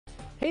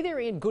Hey there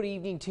and good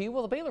evening to you.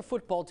 Well, the Baylor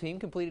football team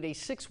completed a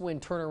 6-win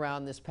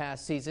turnaround this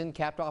past season,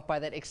 capped off by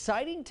that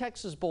exciting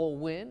Texas Bowl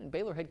win. And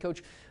Baylor head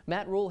coach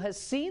Matt Rhule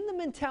has seen the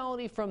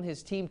mentality from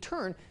his team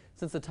turn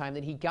since the time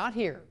that he got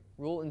here.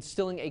 Rhule,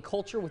 instilling a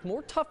culture with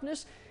more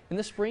toughness in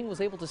the spring,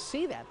 was able to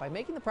see that by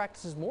making the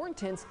practices more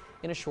intense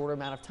in a shorter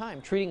amount of time,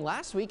 treating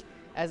last week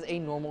as a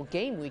normal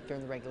game week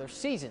during the regular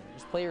season.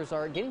 His players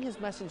are getting his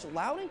message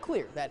loud and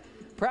clear that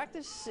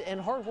practice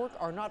and hard work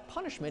are not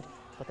punishment,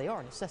 but they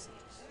are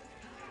necessities.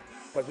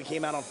 Like we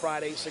came out on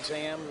Friday, 6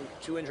 a.m.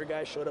 2 injured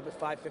guys showed up at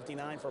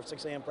 5:59 for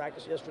 6 a.m.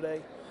 practice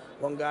yesterday.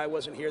 One guy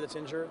wasn't here that's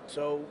injured,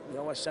 so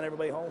I sent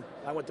everybody home.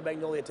 I went to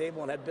Magnolia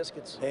Table and had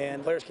biscuits.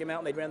 And players came out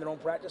and they ran their own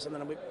practice, and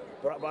then we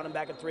brought them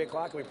back at 3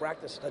 o'clock and we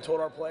practiced. I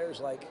told our players,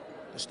 like,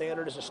 the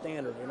standard is a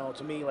standard.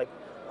 To me, like,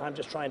 I'm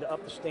just trying to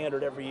up the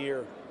standard every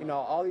year.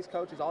 All these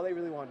coaches, all they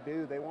really want to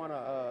do, they want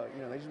to,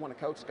 they just want to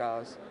coach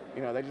guys.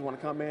 They just want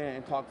to come in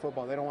and talk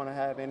football. They don't want to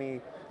have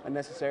any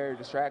unnecessary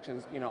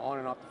distractions, on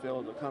and off the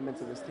field, to come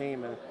into this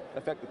team and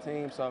affect the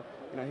team. So,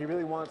 he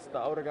really wants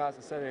the older guys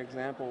to set an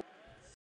example.